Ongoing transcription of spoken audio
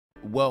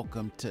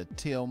Welcome to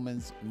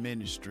Tillman's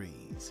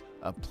Ministries,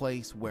 a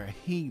place where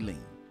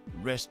healing,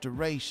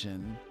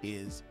 restoration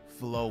is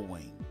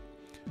flowing.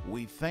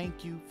 We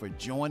thank you for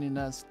joining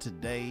us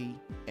today,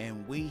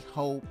 and we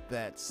hope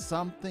that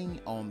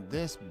something on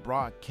this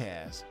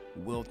broadcast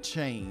will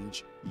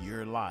change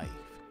your life.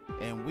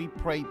 And we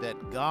pray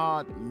that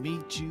God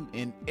meet you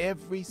in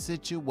every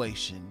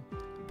situation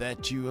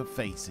that you are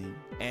facing,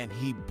 and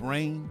He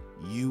bring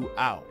you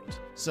out.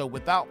 So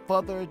without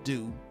further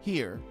ado,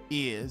 here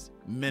is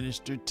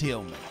Minister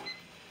Tillman.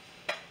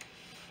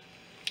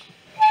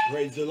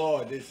 Praise the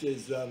Lord. This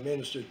is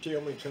Minister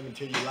Tillman coming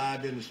to you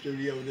live in the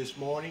studio this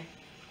morning.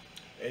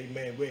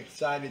 Amen. We're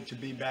excited to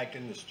be back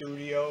in the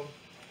studio.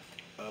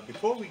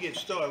 Before we get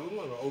started, we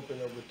want to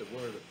open up with the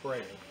word of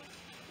prayer.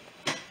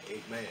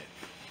 Amen.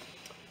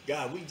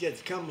 God, we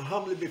just come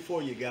humbly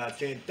before you, God,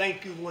 saying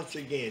thank you once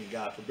again,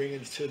 God, for bringing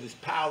us to this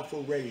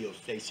powerful radio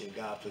station,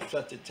 God, for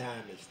such a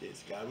time as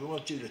this, God. We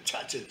want you to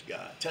touch us,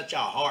 God. Touch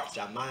our hearts,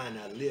 our mind,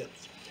 our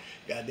lips,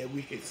 God, that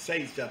we can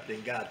say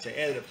something, God, to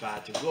edify,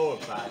 to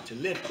glorify, to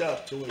lift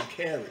up, to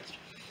encourage.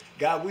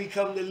 God, we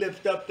come to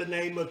lift up the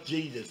name of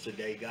Jesus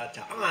today, God,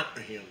 to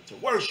honor him, to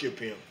worship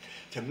him,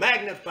 to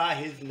magnify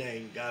his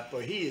name, God,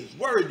 for he is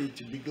worthy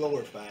to be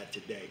glorified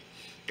today.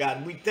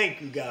 God, we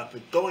thank you, God, for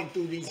going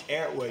through these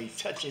airways,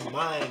 touching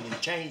minds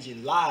and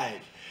changing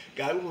lives.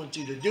 God, we want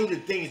you to do the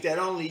things that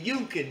only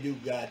you can do,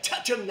 God.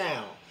 Touch them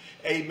now.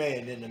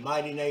 Amen. In the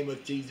mighty name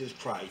of Jesus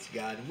Christ,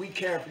 God. And we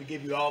carefully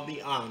give you all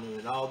the honor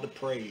and all the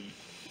praise.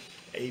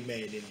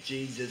 Amen. In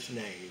Jesus'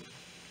 name.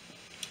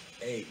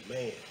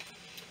 Amen.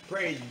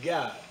 Praise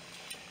God.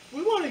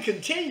 We want to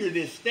continue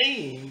this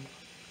theme,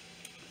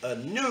 a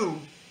new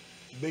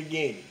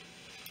beginning.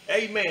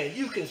 Amen.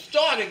 You can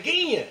start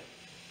again.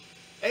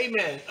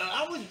 Amen.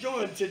 I was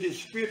joined to this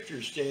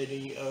scripture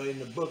study in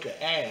the book of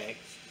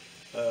Acts,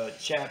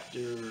 chapter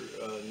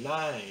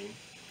 9,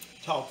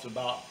 talks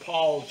about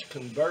Paul's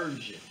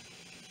conversion.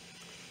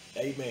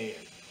 Amen.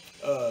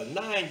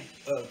 9,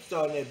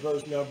 starting at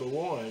verse number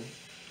 1.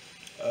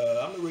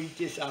 I'm going to read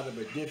this out of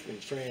a different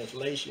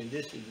translation.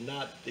 This is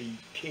not the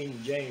King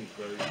James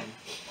Version.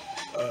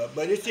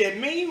 But it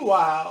said,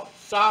 meanwhile,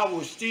 Saul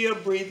was still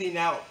breathing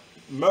out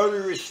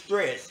murderous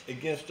threats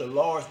against the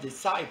Lord's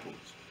disciples.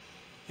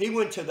 He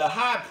went to the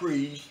high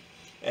priest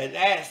and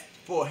asked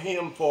for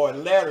him for a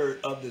letter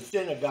of the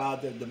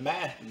synagogue of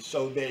Damascus,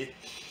 so that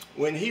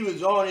when he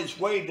was on his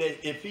way,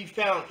 that if he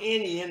found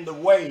any in the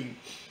way,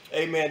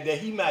 amen, that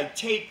he might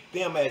take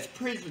them as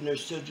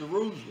prisoners to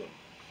Jerusalem.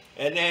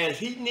 And as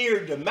he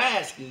neared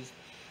Damascus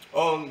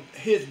on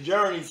his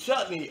journey,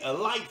 suddenly a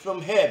light from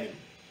heaven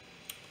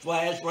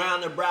flashed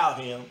round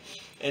about him,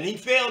 and he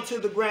fell to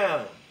the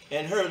ground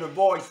and heard a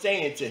voice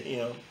saying to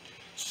him,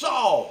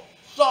 Saul,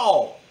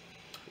 Saul,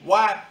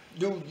 why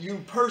do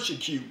you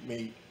persecute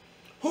me?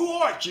 Who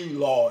art you,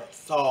 Lord?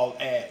 Saul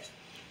asked.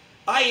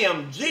 I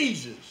am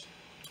Jesus,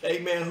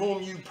 amen,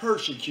 whom you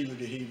persecuted,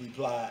 he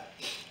replied.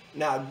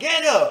 Now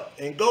get up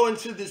and go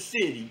into the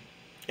city,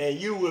 and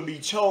you will be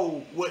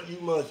told what you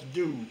must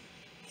do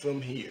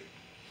from here.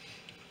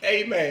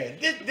 Amen.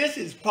 This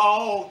is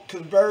Paul's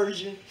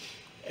conversion.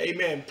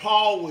 Amen.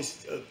 Paul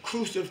was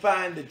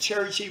crucifying the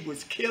church. He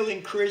was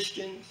killing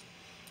Christians.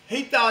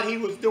 He thought he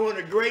was doing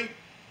a great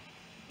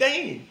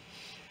thing.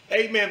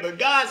 Amen. But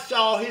God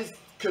saw his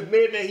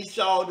commitment. He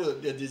saw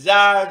the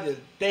desire, the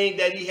thing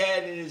that he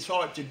had in his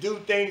heart to do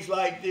things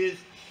like this.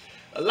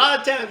 A lot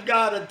of times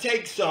God will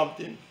take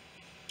something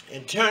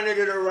and turn it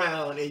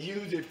around and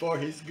use it for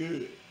his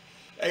good.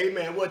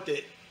 Amen. What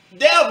the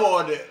devil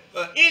or the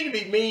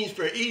enemy means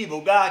for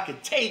evil, God can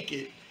take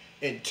it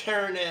and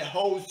turn that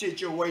whole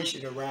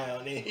situation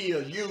around, and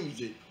he'll use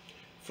it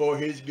for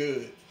his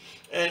good.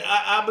 And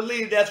I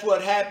believe that's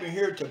what happened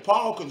here to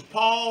Paul, because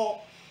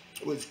Paul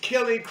was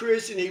killing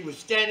Christians. He was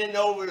standing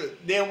over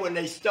them when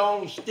they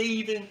stoned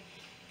Stephen.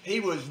 He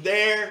was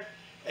there.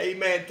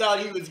 Amen.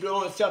 Thought he was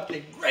doing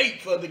something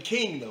great for the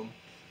kingdom.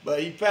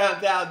 But he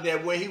found out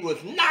that when he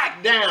was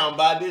knocked down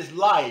by this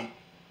light,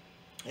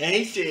 and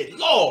he said,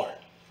 Lord,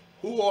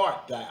 who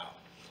art thou?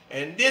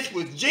 And this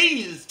was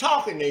Jesus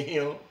talking to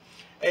him.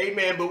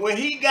 Amen. But when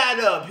he got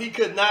up, he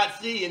could not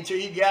see until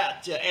he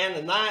got to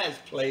Ananias'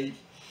 place.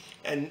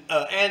 And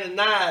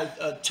Ananias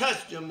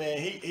touched him, and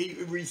he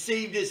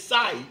received his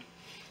sight.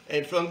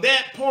 And from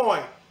that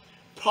point,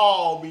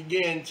 Paul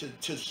began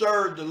to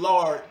serve the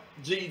Lord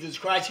Jesus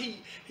Christ.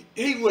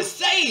 He was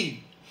saved.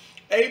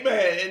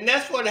 Amen. And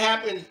that's what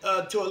happens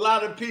to a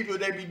lot of people.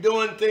 They be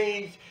doing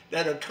things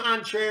that are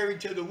contrary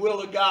to the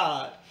will of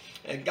God.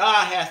 And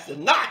God has to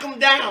knock them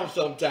down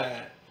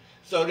sometimes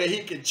so that he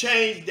can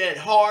change that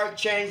heart,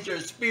 change their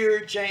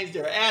spirit, change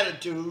their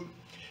attitude,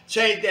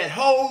 change that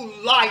whole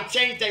life,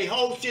 change their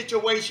whole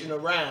situation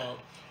around.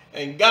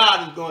 And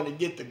God is going to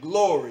get the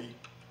glory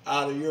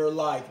out of your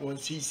life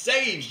once he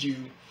saves you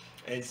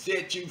and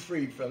sets you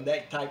free from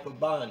that type of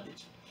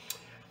bondage.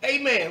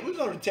 Amen. We're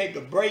going to take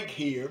a break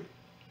here,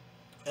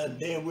 and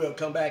then we'll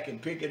come back and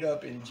pick it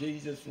up in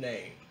Jesus'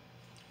 name.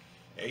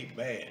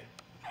 Amen.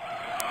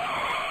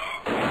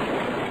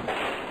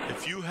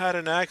 If you had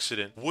an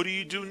accident, what do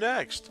you do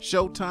next?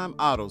 Showtime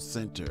Auto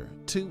Center,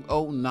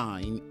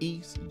 209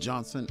 East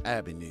Johnson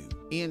Avenue,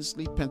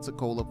 Ensley,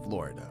 Pensacola,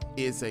 Florida,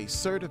 is a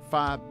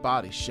certified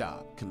body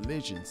shop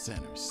collision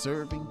center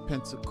serving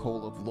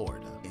Pensacola,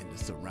 Florida, and the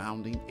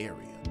surrounding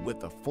area with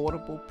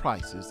affordable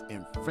prices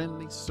and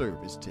friendly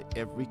service to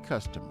every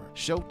customer.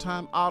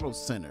 Showtime Auto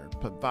Center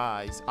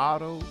provides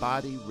auto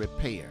body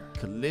repair,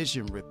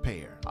 collision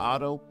repair,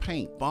 auto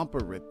paint,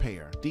 bumper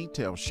repair,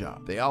 detail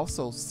shop. They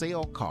also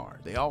sell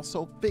cars. They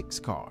also fix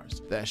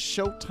cars. That's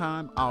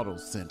Showtime Auto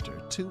Center,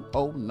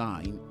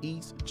 209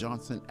 East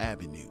Johnson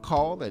Avenue.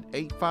 Call at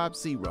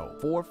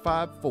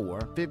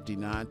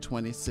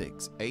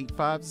 850-454-5926.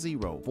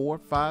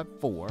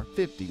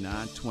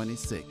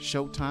 850-454-5926.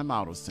 Showtime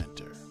Auto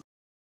Center.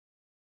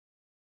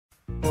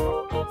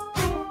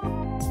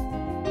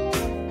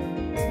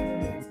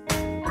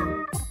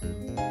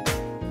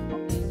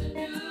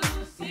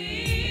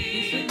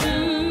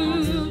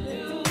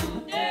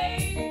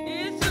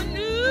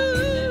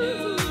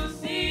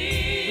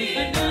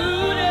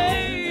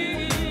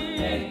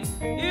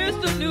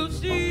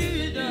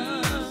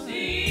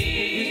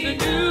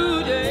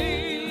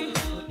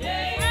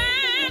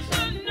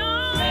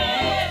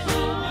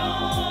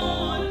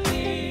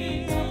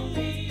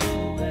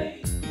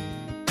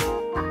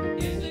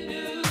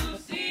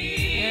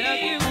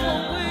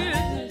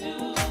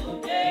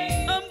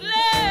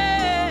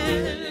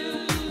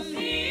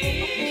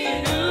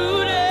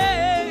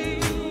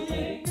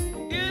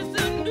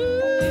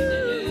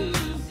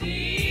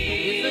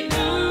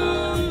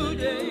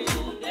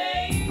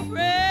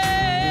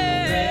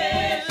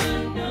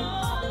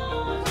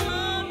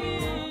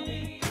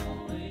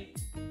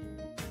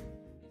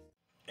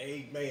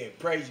 Amen.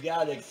 Praise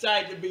God.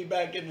 Excited to be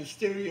back in the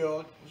studio.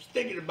 I was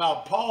thinking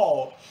about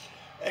Paul.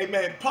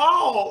 Amen.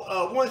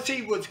 Paul, once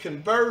he was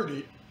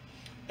converted,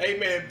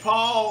 amen,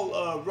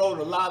 Paul wrote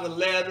a lot of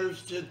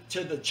letters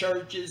to the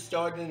churches,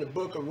 starting in the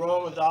book of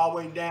Romans all the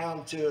way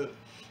down to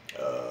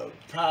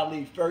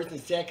probably 1st and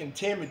 2nd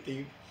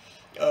Timothy.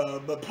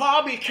 But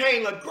Paul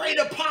became a great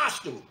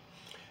apostle.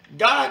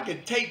 God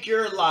could take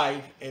your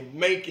life and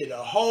make it a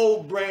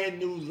whole brand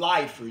new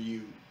life for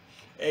you.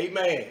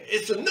 Amen.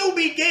 It's a new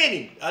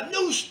beginning, a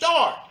new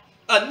start,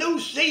 a new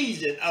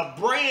season, a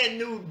brand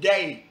new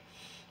day.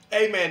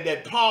 Amen.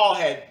 That Paul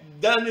had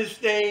done this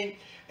thing.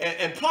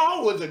 And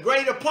Paul was a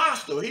great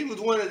apostle. He was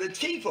one of the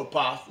chief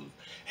apostles.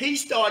 He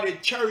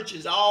started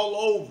churches all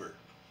over.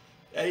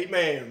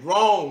 Amen.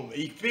 Rome,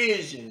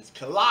 Ephesians,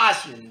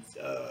 Colossians,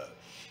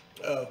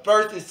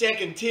 1st and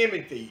 2nd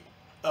Timothy.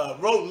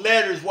 Wrote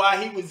letters while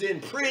he was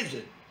in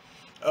prison.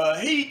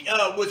 He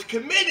was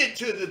committed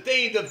to the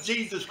things of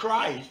Jesus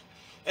Christ.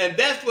 And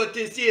that's what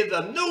this is,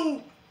 a new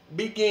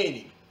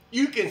beginning.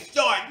 You can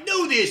start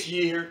new this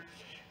year.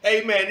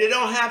 Amen. It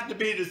don't have to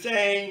be the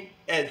same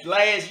as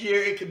last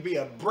year. It could be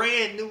a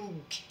brand new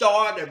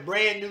start, a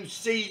brand new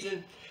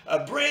season, a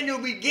brand new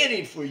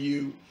beginning for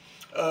you.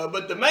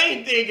 But the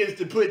main thing is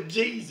to put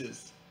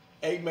Jesus,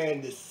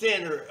 amen, the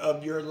center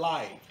of your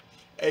life.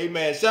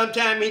 Amen.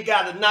 Sometimes he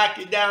got to knock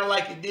you down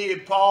like he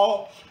did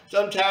Paul.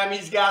 Sometimes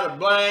he's got to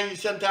blind you.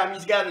 Sometimes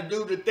he's got to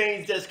do the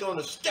things that's going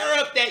to stir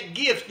up that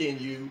gift in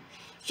you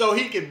so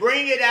he can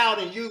bring it out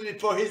and use it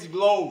for his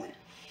glory.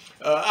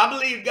 I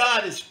believe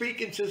God is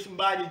speaking to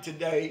somebody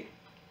today.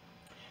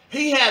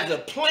 He has a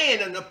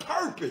plan and a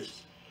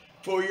purpose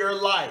for your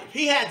life.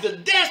 He has a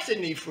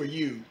destiny for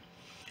you.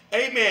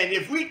 Amen.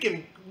 If we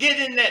can get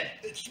in that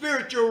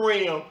spiritual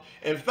realm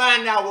and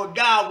find out what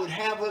God would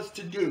have us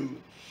to do,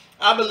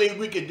 I believe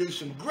we could do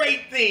some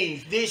great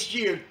things this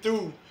year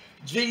through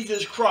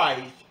Jesus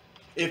Christ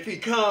if he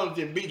comes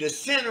and be the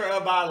center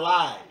of our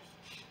lives.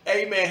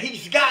 Amen.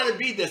 He's got to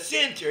be the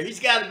center. He's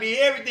got to be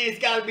everything. It's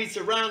got to be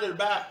surrounded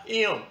by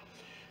him.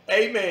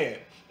 Amen.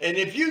 And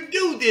if you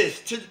do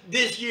this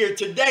this year,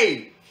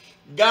 today,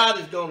 God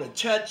is going to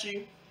touch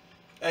you.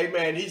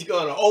 Amen. He's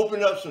going to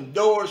open up some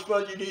doors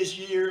for you this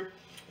year.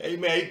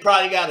 Amen. He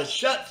probably got to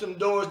shut some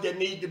doors that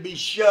need to be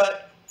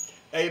shut.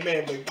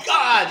 Amen. But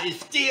God is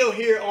still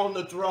here on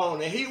the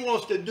throne, and he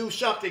wants to do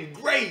something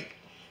great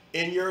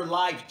in your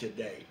life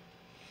today.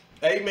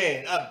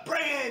 Amen. A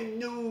brand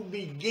new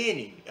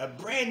beginning, a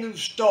brand new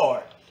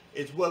start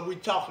is what we're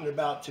talking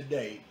about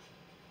today.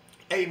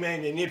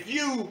 Amen. And if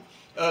you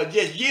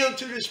just yield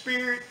to the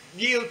Spirit,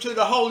 yield to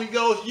the Holy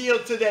Ghost,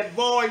 yield to that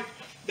voice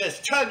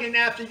that's tugging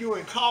after you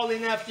and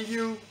calling after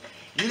you,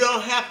 you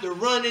don't have to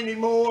run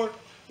anymore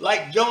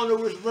like Jonah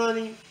was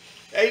running.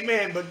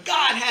 Amen. But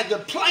God has a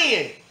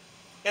plan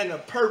and a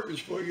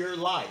purpose for your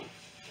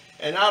life.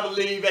 And I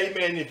believe,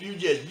 amen, if you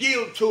just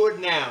yield to it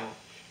now,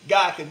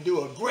 God can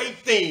do a great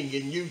thing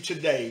in you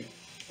today.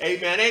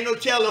 Amen. Ain't no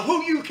telling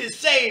who you can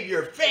save,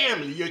 your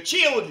family, your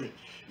children,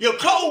 your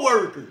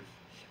co-workers.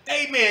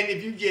 Amen.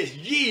 If you just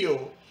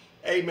yield,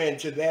 amen,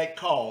 to that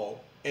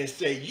call and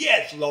say,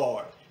 yes,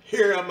 Lord,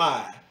 here am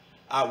I.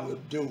 I will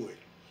do it.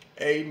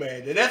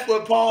 Amen. And that's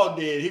what Paul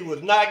did. He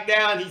was knocked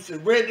down. He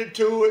surrendered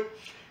to it.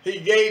 He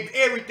gave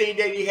everything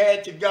that he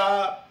had to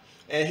God.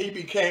 And he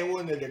became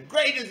one of the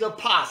greatest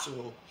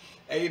apostles,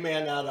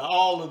 amen, out of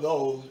all of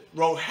those,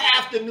 wrote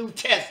half the New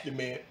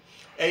Testament,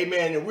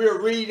 amen, and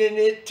we're reading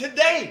it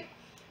today.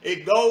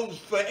 It goes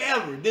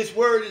forever. This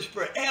word is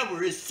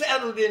forever. It's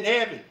settled in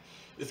heaven.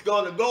 It's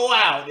going to go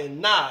out and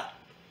not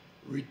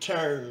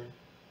return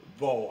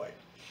void.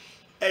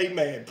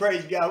 Amen.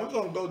 Praise God. We're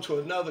going to go to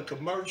another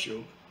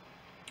commercial.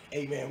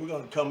 Amen. We're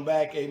going to come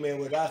back, amen,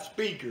 with our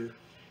speaker.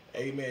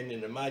 Amen.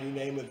 In the mighty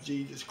name of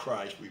Jesus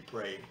Christ, we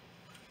pray.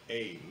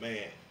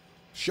 Amen.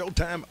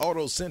 Showtime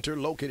Auto Center,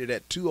 located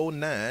at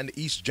 209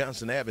 East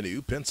Johnson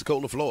Avenue,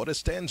 Pensacola, Florida,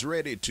 stands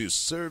ready to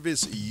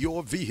service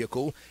your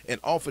vehicle and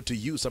offer to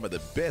you some of the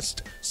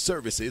best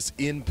services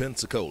in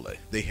Pensacola.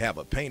 They have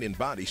a paint and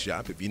body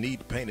shop. If you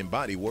need paint and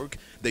body work,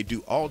 they do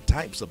all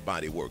types of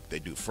body work. They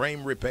do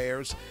frame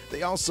repairs.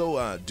 They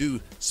also do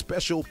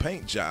special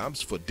paint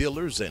jobs for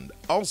dealers, and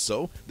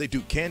also they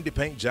do candy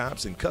paint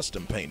jobs and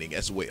custom painting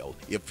as well.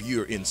 If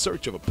you're in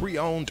search of a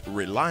pre-owned,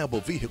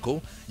 reliable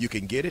vehicle, you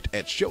can get it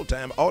at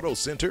Showtime Auto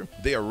Center.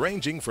 They are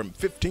ranging from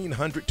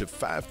 $1,500 to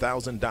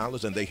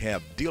 $5,000, and they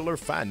have dealer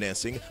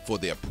financing for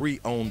their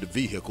pre-owned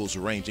vehicles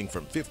ranging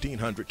from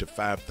 $1,500 to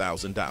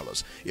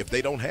 $5,000. If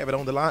they don't have it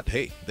on the lot,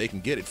 hey, they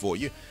can get it for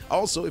you.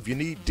 Also, if you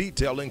need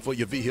detailing for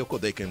your vehicle,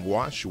 they can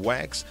wash,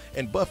 wax,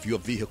 and buff your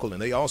vehicle,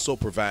 and they also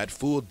provide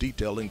full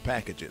detailing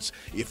packages.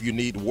 If you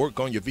need work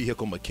on your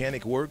vehicle,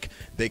 mechanic work,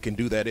 they can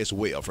do that as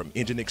well, from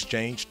engine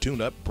exchange,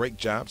 tune-up, brake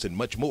jobs, and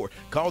much more.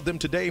 Call them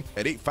today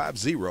at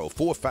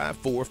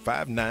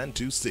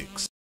 850-454-5926.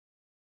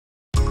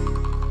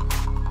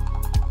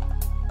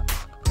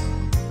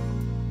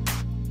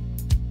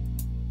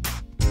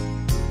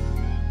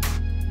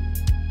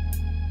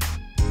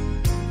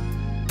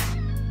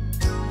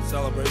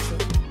 Celebration.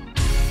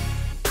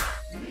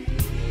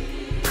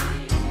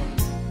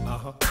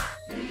 Oh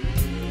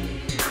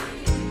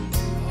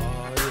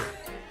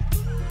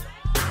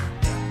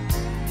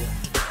yeah.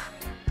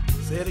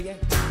 Say it again.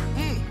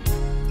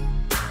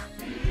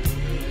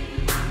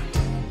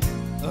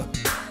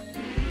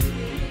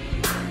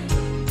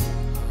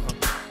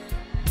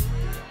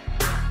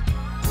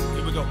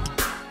 Here we go.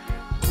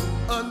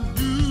 A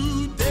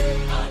new day.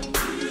 A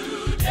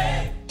new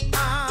day.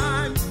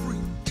 I'm free.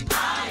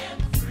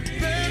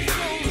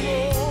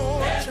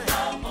 There's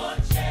no more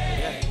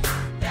chain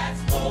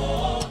that's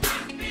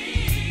holding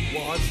me.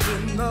 Washed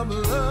in the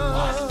blood.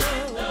 Washed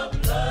in the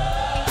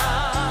blood.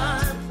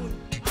 I'm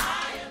free.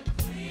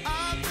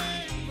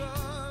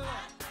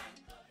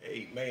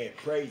 Amen.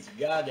 Praise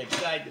God.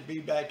 Excited to be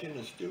back in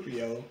the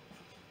studio.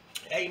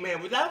 Amen.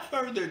 Without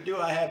further ado,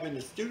 I have in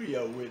the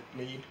studio with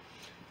me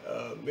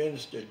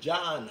Minister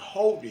John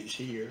Holt is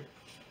here.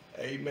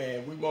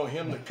 Amen. We want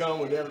him to come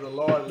whatever the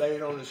Lord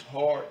laid on his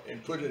heart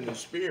and put in his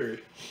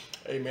spirit.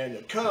 Amen.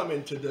 To come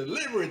and to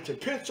deliver it to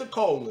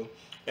Pensacola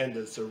and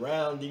the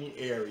surrounding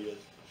areas.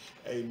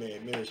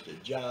 Amen. Minister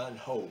John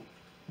Holt.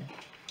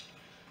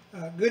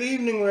 Good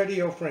evening,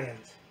 radio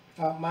friends.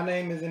 My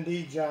name is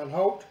indeed John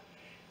Holt,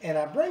 and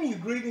I bring you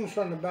greetings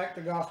from the Back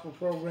to Gospel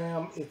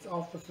program, its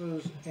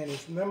officers, and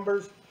its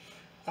members.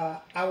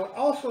 I would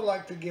also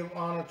like to give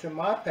honor to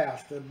my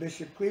pastor,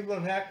 Bishop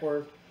Cleveland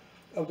Hackworth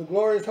of the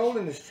Glorious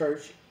Holiness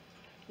Church,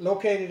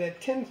 located at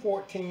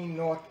 1014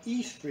 North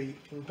East Street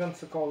in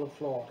Pensacola,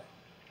 Florida.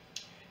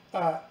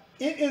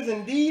 It is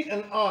indeed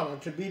an honor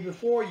to be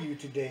before you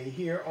today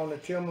here on the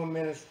Tillman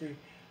Ministry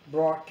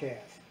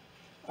broadcast.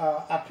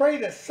 I pray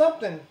that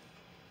something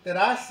that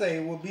I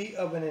say will be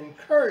of an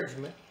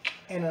encouragement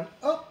and an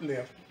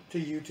uplift to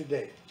you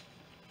today.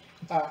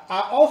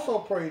 I also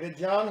pray that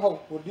John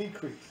Hope will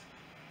decrease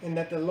and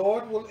that the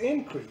Lord will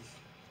increase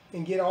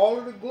and get all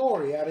of the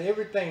glory out of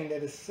everything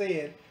that is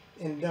said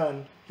and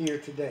done here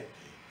today.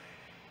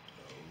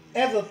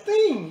 As a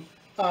theme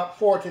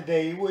for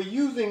today, we're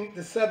using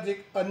the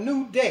subject, a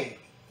new day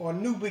or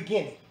new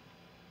beginning.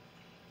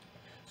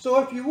 So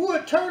if you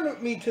would, turn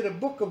with me to the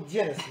book of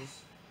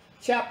Genesis,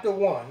 chapter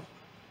 1,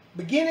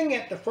 beginning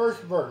at the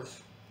first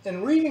verse,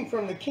 and reading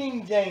from the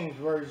King James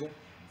Version,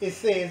 it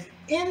says,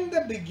 "In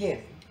the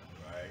beginning,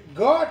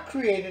 God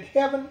created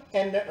heaven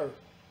and the earth.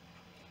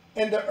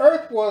 And the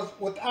earth was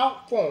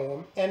without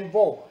form and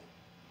void,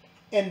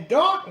 and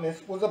darkness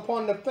was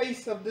upon the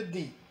face of the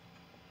deep.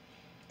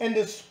 And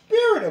the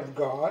Spirit of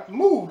God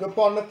moved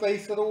upon the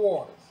face of the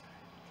waters.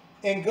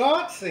 And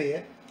God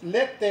said,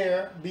 let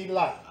there be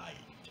light.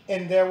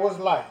 And there was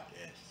light.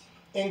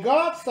 And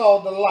God saw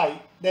the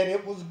light, that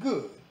it was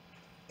good.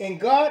 And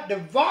God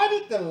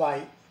divided the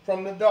light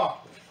from the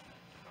darkness.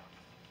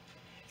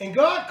 And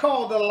God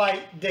called the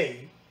light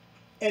day,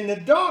 and the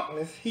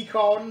darkness he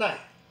called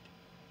night.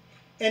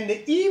 And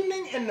the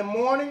evening and the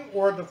morning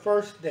were the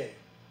first day."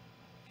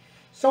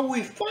 So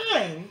we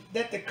find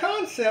that the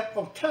concept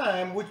of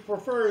time, which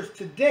refers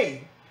to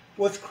day,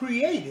 was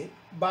created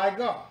by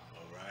God.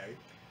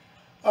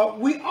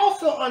 We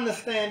also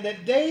understand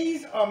that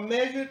days are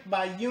measured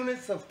by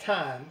units of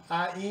time,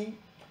 i.e.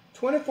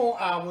 24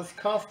 hours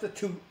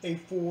constitute a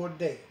full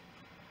day.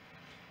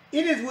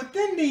 It is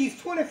within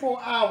these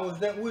 24 hours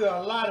that we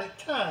are allotted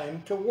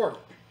time to work,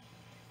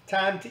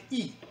 time to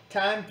eat,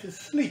 time to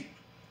sleep,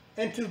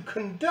 and to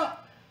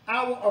conduct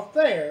our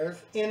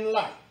affairs in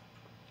life.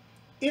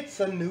 It's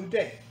a new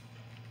day.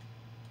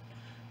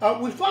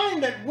 We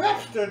find that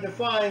Webster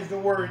defines the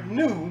word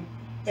new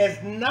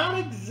as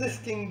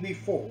non-existing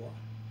before,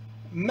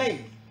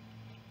 made,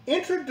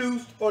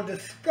 introduced or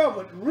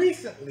discovered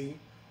recently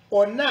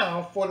or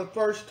now for the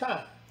first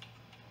time.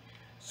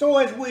 So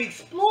as we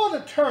explore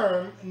the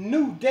term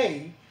new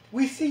day,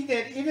 we see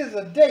that it is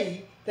a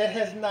day that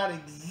has not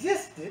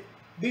existed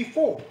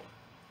before.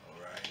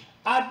 All right.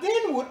 I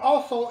then would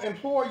also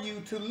implore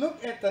you to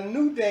look at the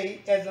new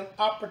day as an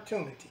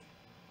opportunity.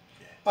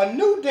 A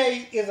new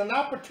day is an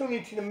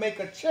opportunity to make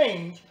a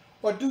change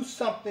or do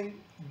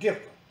something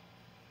different.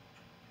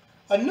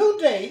 A new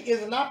day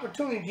is an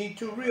opportunity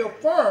to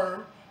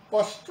reaffirm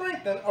or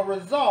strengthen a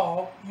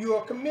resolve you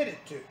are committed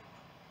to.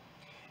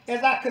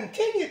 As I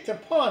continued to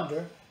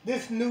ponder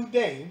this new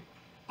day,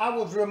 I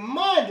was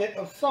reminded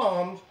of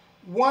Psalms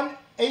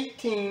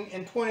 118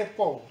 and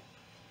 24.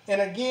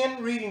 And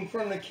again, reading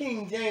from the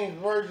King James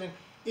Version,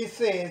 it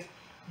says,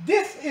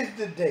 "This is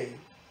the day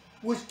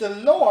which the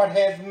Lord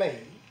has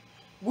made.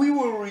 We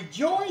will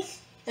rejoice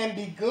and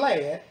be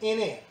glad in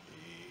it."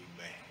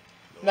 Amen.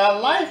 Now,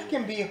 life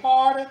can be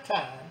hard at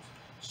times.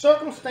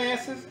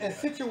 Circumstances and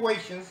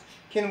situations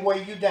can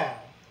weigh you down.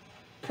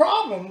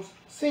 Problems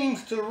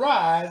seems to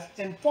rise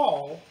and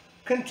fall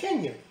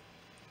continually.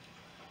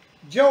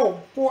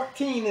 Job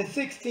 14 and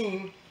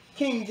 16,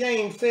 King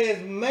James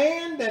says,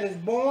 "Man that is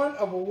born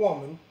of a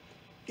woman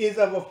is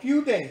of a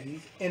few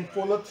days and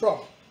full of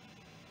trouble."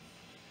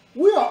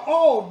 We are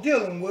all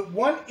dealing with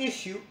one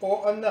issue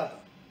or another.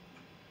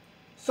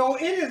 So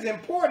it is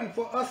important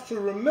for us to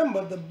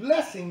remember the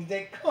blessings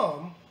that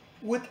come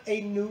with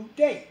a new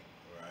day.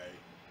 Right.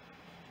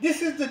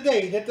 This is the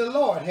day that the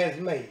Lord has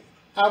made.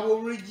 I will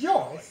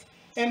rejoice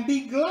and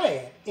be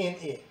glad in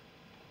it.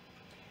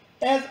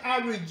 As I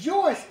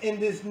rejoice in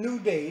this new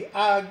day,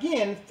 I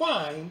again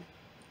find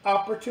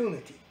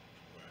opportunity.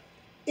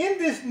 In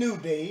this new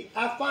day,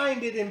 I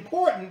find it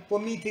important for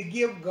me to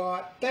give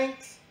God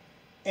thanks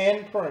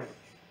and praise.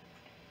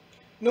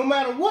 No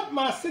matter what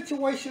my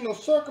situation or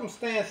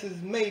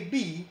circumstances may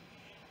be,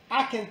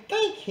 I can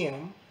thank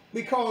Him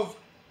because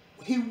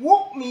He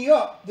woke me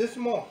up this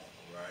morning.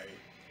 Right.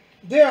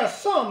 There are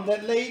some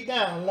that laid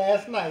down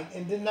last night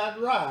and did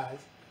not rise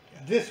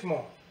this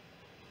morning.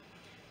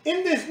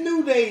 In this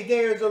new day,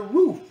 there is a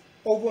roof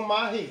over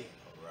my head.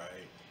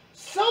 Right.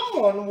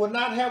 Someone will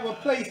not have a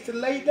place to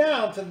lay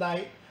down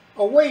tonight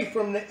away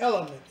from the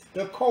elements,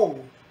 the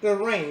cold, the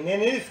rain,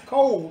 and it is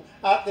cold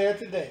out there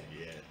today.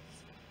 Yes.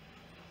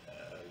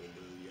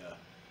 Hallelujah.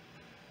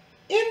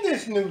 In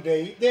this new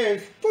day, there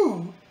is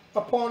food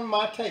upon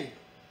my table.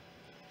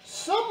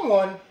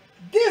 Someone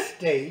this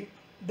day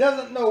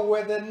doesn't know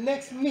where the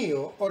next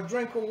meal or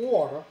drink of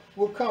water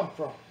will come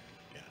from.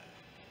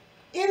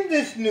 In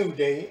this new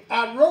day,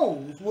 I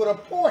rose with a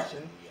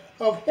portion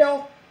of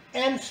health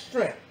and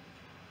strength.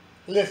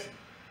 Listen,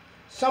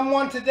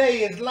 someone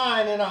today is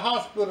lying in a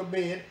hospital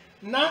bed,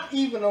 not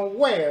even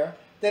aware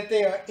that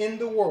they are in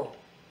the world.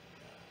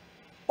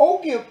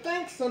 Oh, give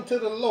thanks unto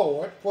the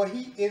Lord, for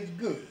He is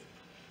good,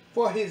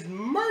 for His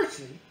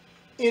mercy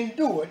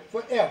endureth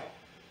forever.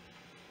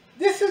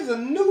 This is a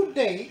new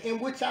day in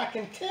which I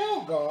can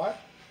tell God,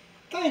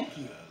 thank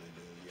you.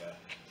 Hallelujah.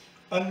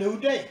 A new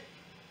day.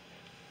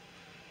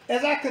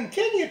 As I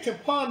continued to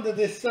ponder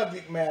this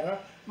subject matter,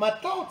 my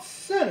thoughts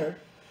centered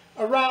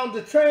around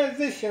the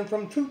transition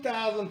from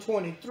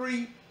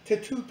 2023 to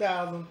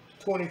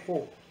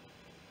 2024.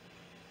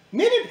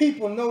 Many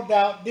people, no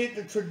doubt, did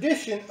the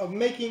tradition of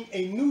making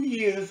a New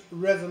Year's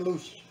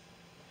resolution.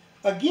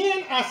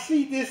 Again, I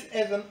see this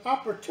as an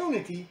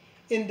opportunity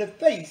in the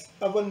face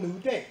of a new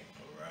day.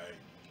 All right.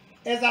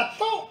 As I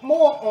thought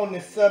more on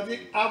this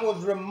subject, I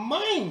was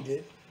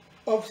reminded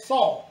of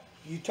Saul.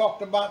 You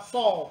talked about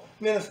Saul,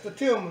 Minister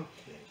Tillman.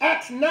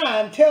 Acts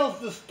 9 tells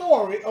the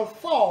story of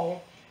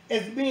Saul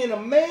as being a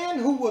man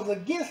who was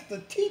against the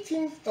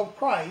teachings of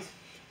Christ,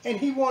 and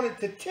he wanted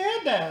to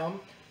tear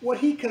down what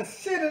he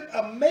considered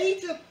a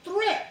major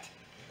threat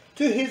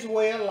to his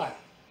way of life.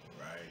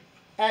 Right.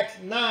 Acts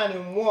 9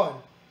 and 1,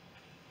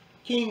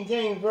 King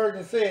James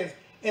Version says,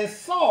 "And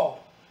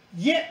Saul,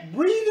 yet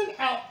breathing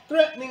out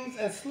threatenings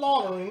and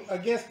slaughtering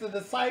against the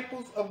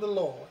disciples of the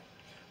Lord,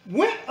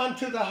 went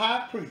unto the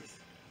high priest,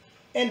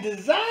 and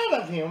desired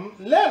of him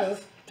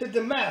letters to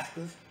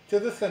Damascus to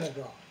the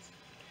synagogues,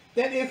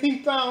 that if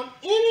he found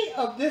any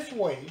of this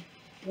way,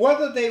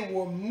 whether they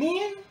were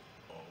men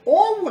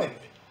or women,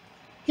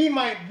 he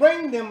might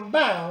bring them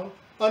bound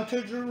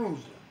unto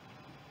Jerusalem."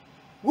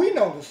 We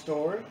know the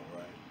story.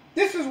 Right.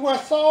 This is where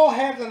Saul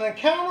has an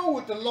encounter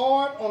with the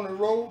Lord on the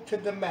road to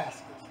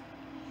Damascus.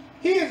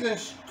 He is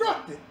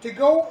instructed to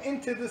go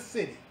into the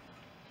city.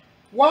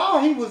 While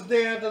he was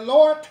there, the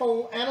Lord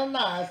told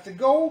Ananias to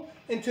go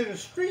into the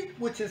street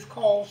which is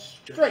called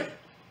Straight.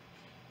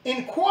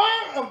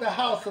 Inquire of the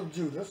house of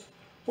Judas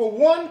for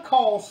one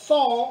called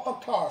Saul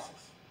of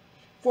Tarsus.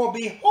 For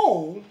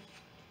behold,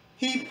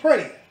 he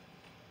prayed.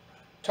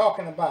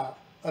 Talking about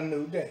a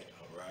new day.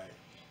 All right.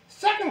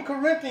 2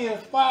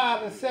 Corinthians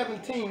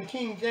 5:17,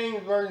 King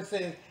James Version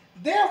says,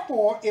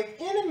 therefore, if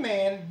any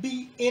man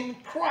be in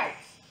Christ,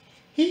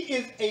 he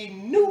is a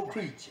new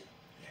creature.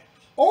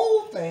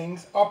 Old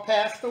things are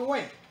passed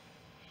away.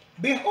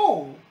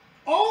 Behold,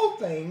 all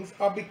things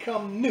are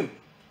become new.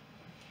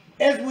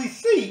 As we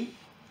see,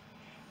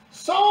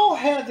 Saul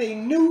has a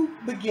new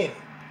beginning.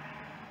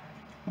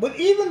 But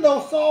even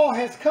though Saul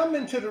has come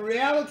into the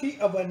reality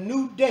of a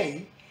new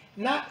day,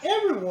 not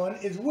everyone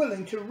is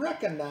willing to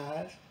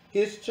recognize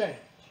his change.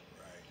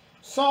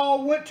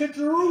 Saul went to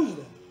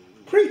Jerusalem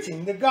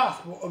preaching the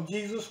gospel of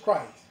Jesus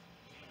Christ.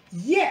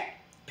 Yet,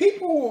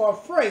 people were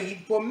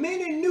afraid, for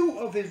many knew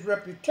of his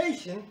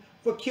reputation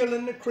for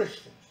killing the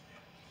Christians.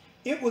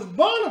 It was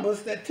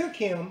Barnabas that took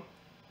him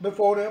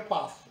before the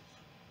apostles.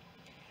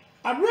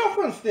 I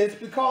reference this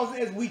because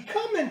as we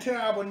come into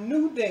our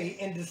new day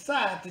and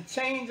decide to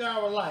change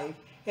our life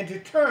and to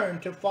turn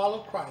to follow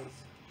Christ,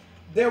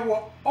 there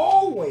will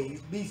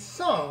always be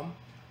some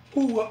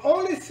who will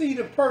only see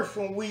the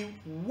person we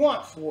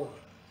once were.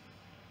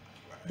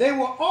 They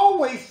will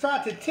always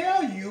try to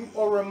tell you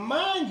or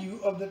remind you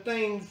of the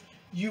things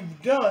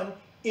you've done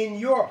in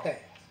your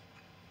past.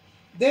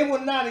 They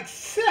will not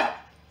accept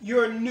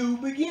your new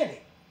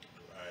beginning.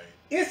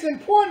 It's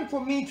important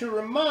for me to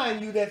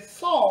remind you that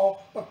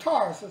Saul of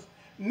Tarsus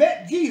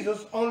met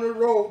Jesus on the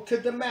road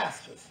to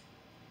Damascus,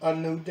 a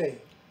new day.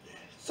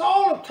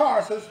 Saul of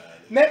Tarsus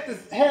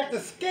had the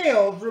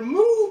scales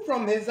removed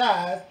from his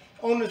eyes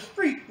on the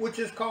street which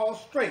is called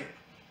Straight,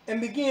 and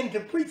began to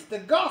preach the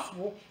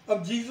gospel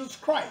of Jesus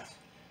Christ,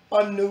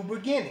 a new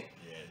beginning.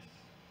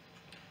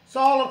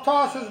 Saul of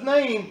Tarsus'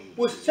 name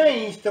was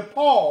changed to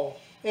Paul,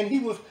 and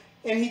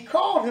he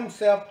called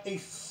himself a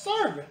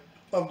servant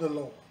of the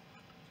Lord.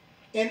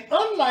 And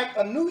unlike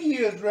a New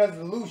Year's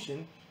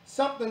resolution,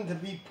 something to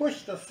be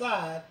pushed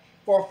aside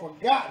or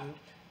forgotten,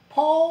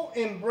 Paul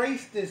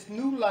embraced this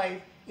new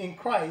life in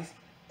Christ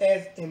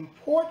as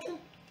important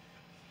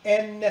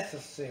and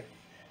necessary.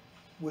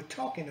 We're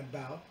talking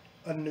about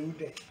a new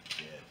day.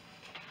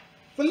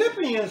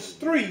 Philippians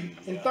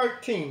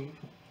 3:13,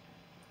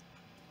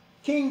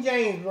 King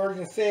James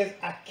Version says,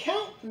 I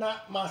count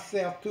not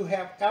myself to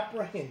have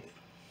apprehended,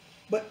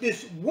 but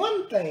this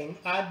one thing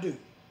I do,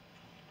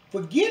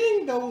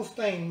 forgetting those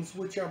things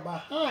which are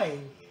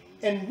behind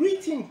and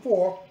reaching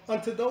forth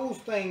unto those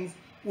things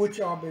which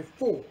are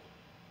before.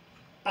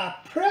 I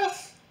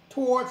press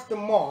towards the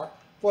mark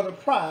for the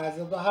prize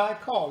of the high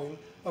calling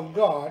of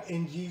God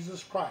in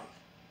Jesus Christ.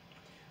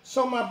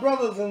 So my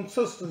brothers and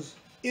sisters,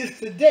 is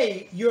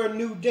today your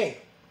new day?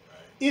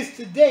 Is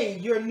today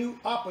your new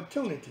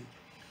opportunity?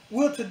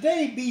 Will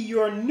today be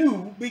your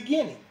new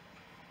beginning?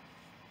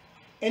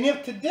 And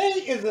if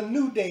today is a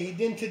new day,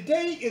 then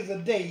today is a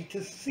day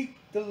to seek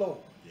the Lord.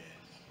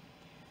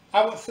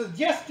 I would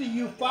suggest to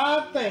you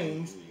 5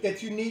 things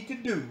that you need to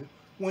do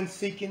when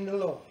seeking the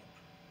Lord.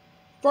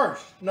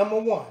 First, number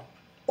 1,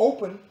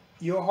 open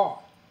your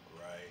heart.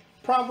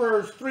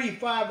 Proverbs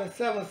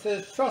 3:5-7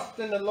 says, trust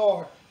in the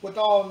Lord with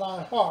all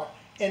thine heart,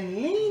 and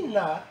lean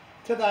not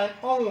to thine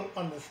own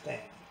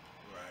understanding.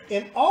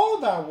 In all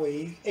thy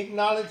ways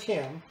acknowledge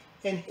him,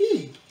 and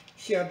he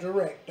shall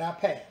direct thy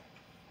path.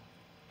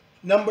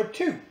 Number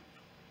 2,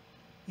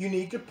 you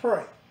need to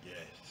pray.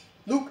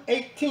 Luke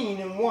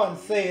 18:1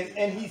 says,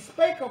 and he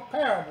spake a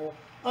parable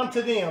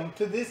unto them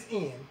to this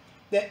end,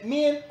 that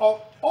men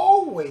ought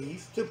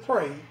always to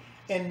pray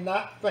and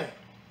not faint.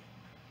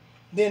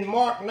 Then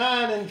Mark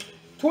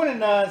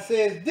 9:29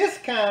 says, this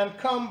kind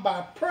come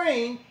by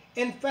praying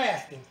and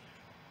fasting.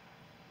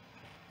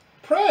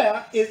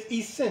 Prayer is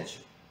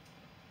essential.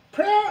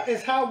 Prayer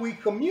is how we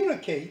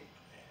communicate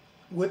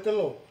with the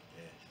Lord.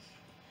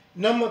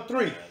 Number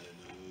 3,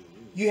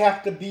 you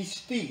have to be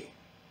still.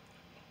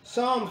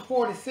 Psalms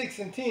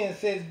 46:10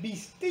 says, be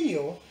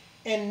still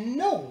and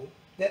know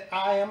that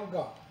I am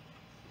God.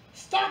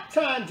 Stop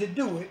trying to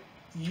do it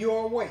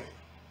your way.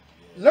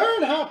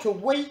 Learn how to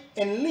wait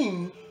and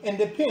lean and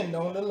depend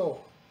on the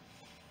Lord.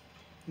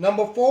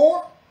 Number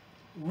 4,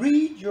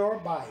 read your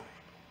Bible.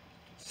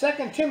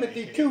 2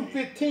 Timothy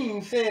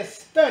 2:15 says,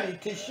 study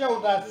to show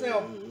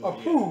thyself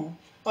approved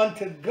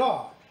unto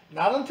God,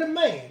 not unto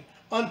man,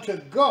 unto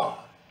God,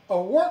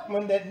 a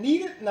workman that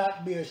needeth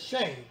not be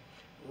ashamed,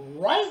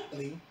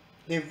 rightly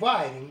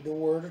dividing the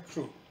word of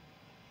truth.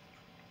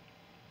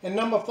 And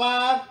number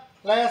 5,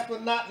 last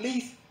but not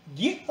least,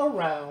 get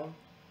around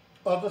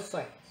other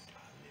saints.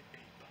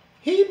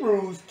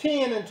 Hebrews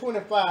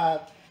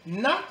 10:25,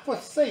 not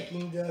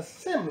forsaking the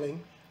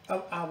assembling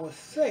of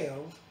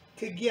ourselves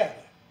together.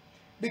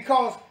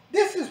 Because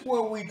this is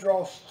where we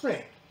draw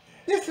strength.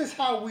 This is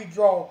how we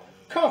draw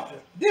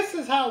comfort. This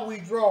is how we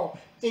draw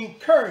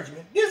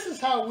encouragement. This is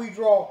how we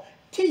draw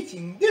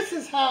teaching. This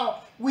is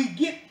how we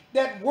get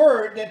that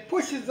word that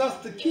pushes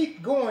us to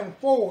keep going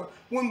forward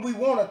when we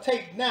want to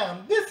take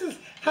down. This is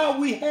how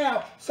we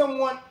have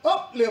someone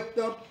uplift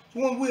us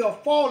when we are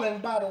falling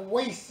by the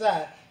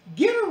wayside.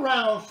 Get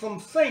around some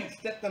saints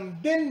that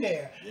have been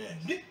there.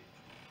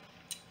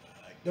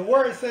 The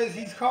word says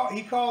he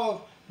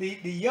calls the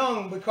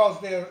young because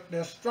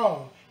they're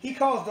strong. He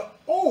calls the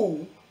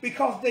old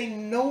because they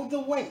know the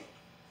way.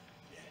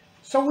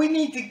 So we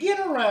need to get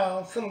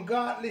around some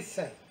godly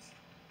saints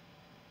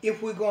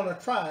if we're going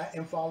to try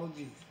and follow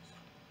Jesus.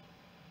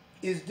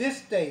 Is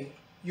this day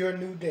your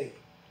new day?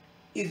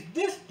 Is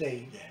this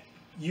day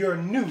your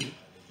new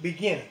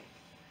beginning?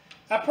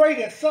 I pray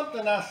that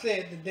something I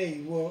said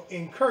today will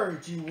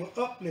encourage you, will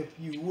uplift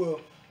you,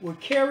 will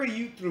carry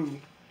you through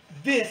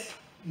this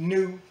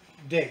new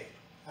day.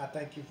 I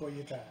thank you for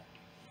your time.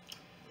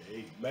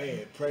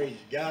 Amen. Praise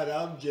God.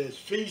 I'm just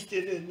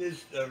feasting in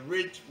this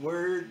rich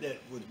word that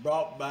was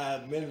brought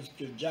by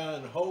Minister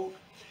John Holt.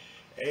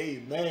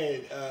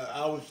 Amen.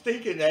 I was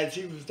thinking as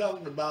he was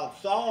talking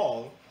about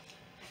Saul,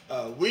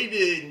 we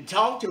didn't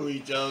talk to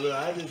each other.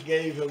 I just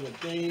gave him a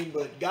theme,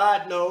 but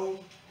God knows.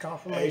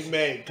 Confirmation.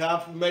 Amen.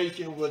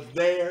 Confirmation was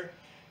there.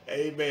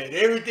 Amen.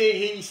 Everything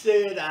he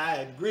said, I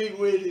agree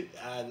with it.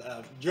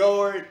 I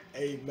enjoyed it.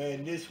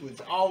 Amen. This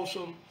was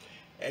awesome.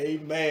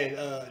 Amen.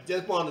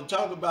 Just want to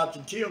talk about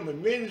the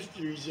Tillman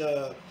Ministries.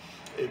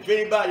 If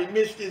anybody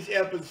missed this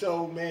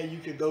episode, man, you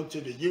can go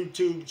to the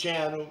YouTube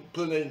channel,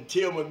 put in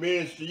Tillman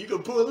Ministry. You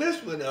can pull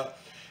this one up.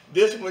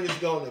 This one is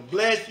going to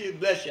bless you,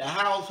 bless your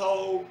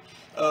household.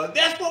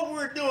 That's what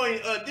we're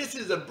doing. This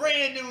is a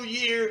brand new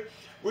year.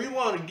 We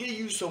want to give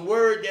you some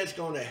word that's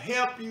going to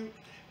help you.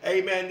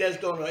 Amen. That's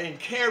going to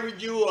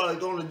encourage you or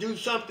going to do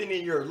something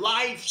in your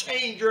life,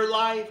 change your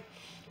life.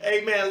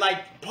 Amen.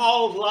 Like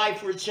Paul's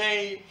life was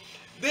changed.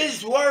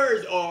 These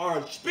words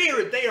are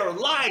spirit. They are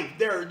life.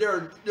 They're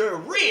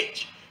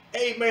rich.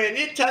 Amen.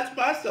 It touched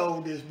my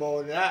soul this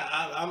morning.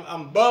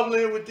 I'm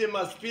bubbling within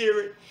my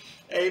spirit.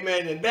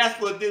 Amen. And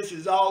that's what this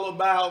is all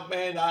about,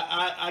 man.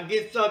 I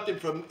get something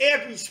from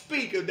every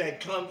speaker that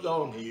comes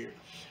on here.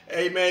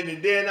 Amen.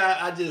 And then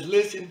I just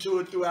listen to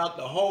it throughout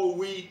the whole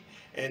week.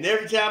 And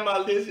every time I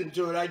listen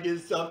to it, I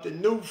get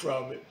something new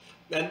from it.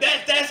 And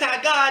that's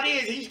how God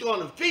is. He's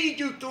going to feed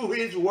you through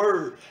his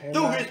word, Amen.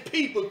 Through his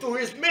people, through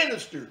his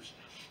ministers.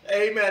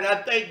 Amen. I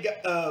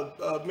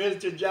thank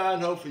Minister John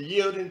Hope for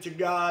yielding to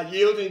God,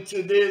 yielding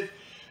to this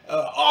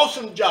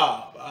awesome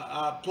job.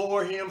 I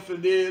applaud him for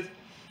this.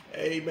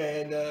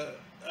 Amen.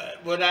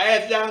 When I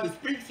ask John to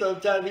speak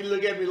sometimes, he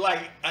look at me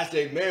like, I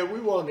say, man, we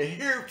want to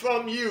hear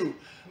from you.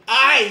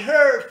 I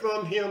heard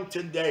from him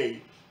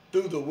today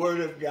through the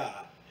word of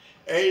God.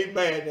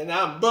 Amen. And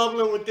I'm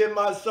bubbling within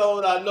my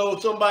soul. I know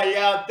somebody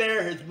out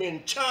there has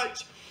been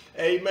touched.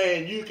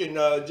 Amen. You can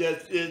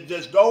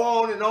just go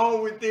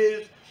on with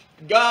this.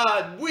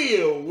 God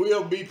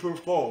will be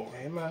performed.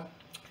 Amen.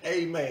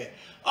 Amen.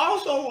 I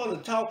also want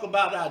to talk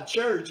about our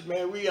church,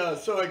 man. We are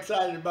so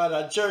excited about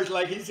our church.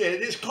 Like he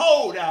said, it's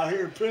cold out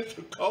here in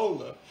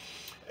Pensacola.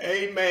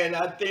 Amen.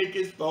 I think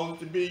it's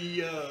supposed to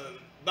be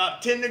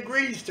about 10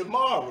 degrees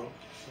tomorrow.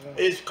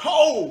 Yeah. It's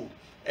cold.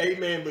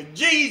 Amen. But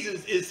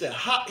Jesus is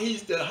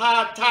he's the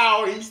high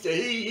tower. He's the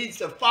heat. He's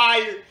the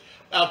fire.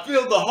 I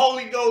feel the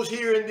Holy Ghost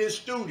here in this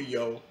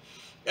studio.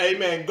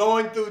 Amen.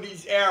 Going through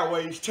these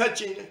airwaves,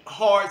 touching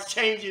hearts,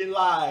 changing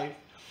lives.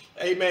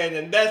 Amen.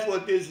 And that's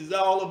what this is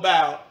all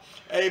about.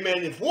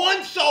 Amen. If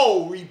one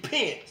soul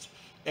repents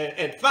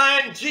and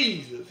finds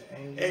Jesus,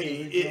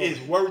 hey, it is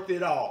worth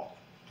it all.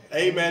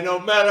 Amen. No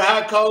matter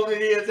how cold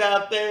it is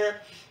out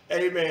there,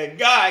 amen,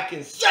 God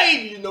can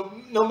save you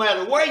no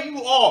matter where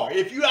you are.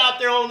 If you're out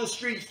there on the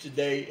streets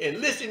today and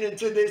listening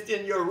to this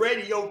in your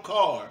radio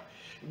car,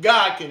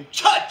 God can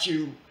touch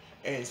you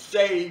and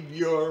save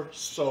your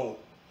soul.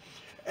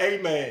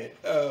 Amen.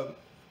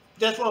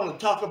 Just want to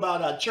talk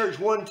about our church.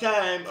 One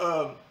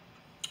time,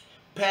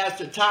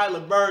 Pastor Tyler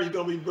Burns is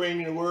going to be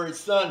bringing the word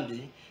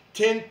Sunday,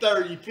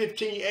 1030,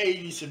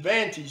 1580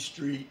 Cervantes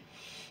Street.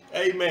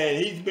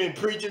 Amen. He's been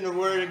preaching the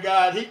word of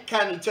God. He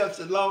kind of touched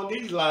along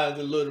these lines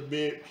a little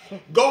bit.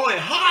 Going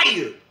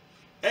higher.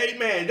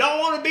 Amen. Don't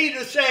want to be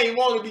the same.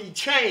 Want to be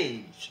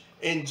changed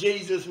in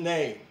Jesus'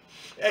 name.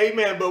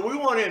 Amen. But we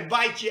want to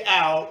invite you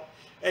out.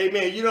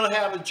 Amen. You don't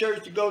have a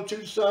church to go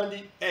to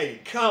Sunday?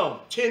 Hey, come.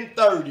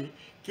 1030,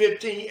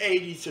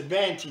 1580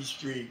 Cervantes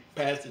Street.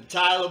 Pastor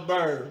Tyler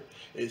Burns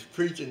is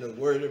preaching the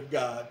word of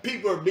God.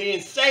 People are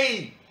being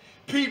saved.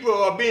 People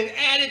are being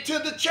added to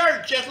the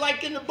church, just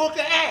like in the book of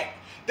Acts.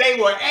 They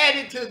were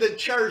added to the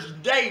church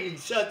daily,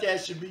 such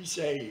as should be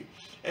saved.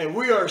 And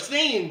we are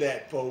seeing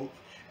that, folks.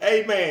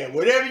 Amen.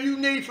 Whatever you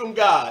need from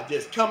God,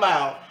 just come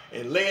out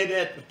and lay it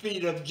at the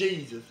feet of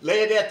Jesus.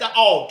 Lay it at the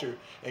altar,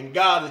 and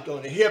God is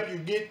going to help you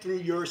get through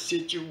your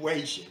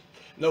situation.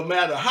 No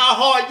matter how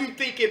hard you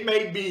think it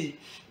may be,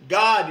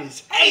 God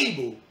is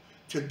able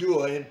to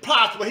do an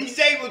impossible. He's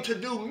able to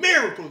do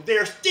miracles.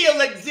 They're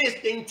still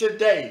existing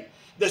today.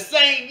 The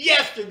same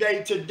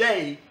yesterday,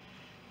 today,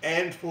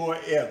 and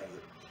forever.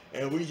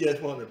 And we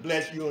just want to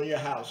bless you and your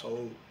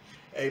household.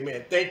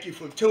 Amen. Thank you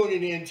for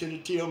tuning in to the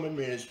Tillman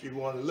Ministry. We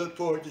want to look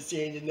forward to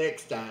seeing you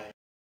next time.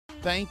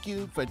 Thank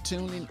you for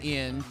tuning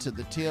in to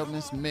the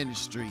Tillman's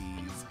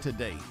Ministries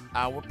today.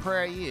 Our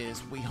prayer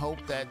is we hope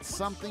that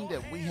something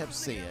that we have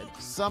said,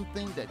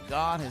 something that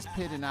God has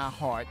put in our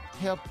heart,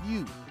 help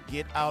you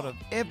get out of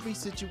every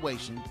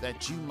situation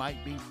that you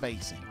might be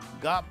facing.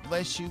 God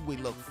bless you. We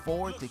look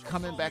forward to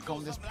coming back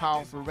on this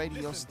powerful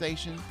radio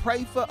station.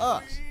 Pray for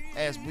us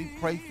as we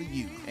pray for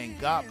you. And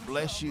God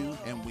bless you,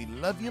 and we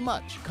love you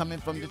much. Coming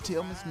from the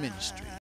Tillman's Ministry.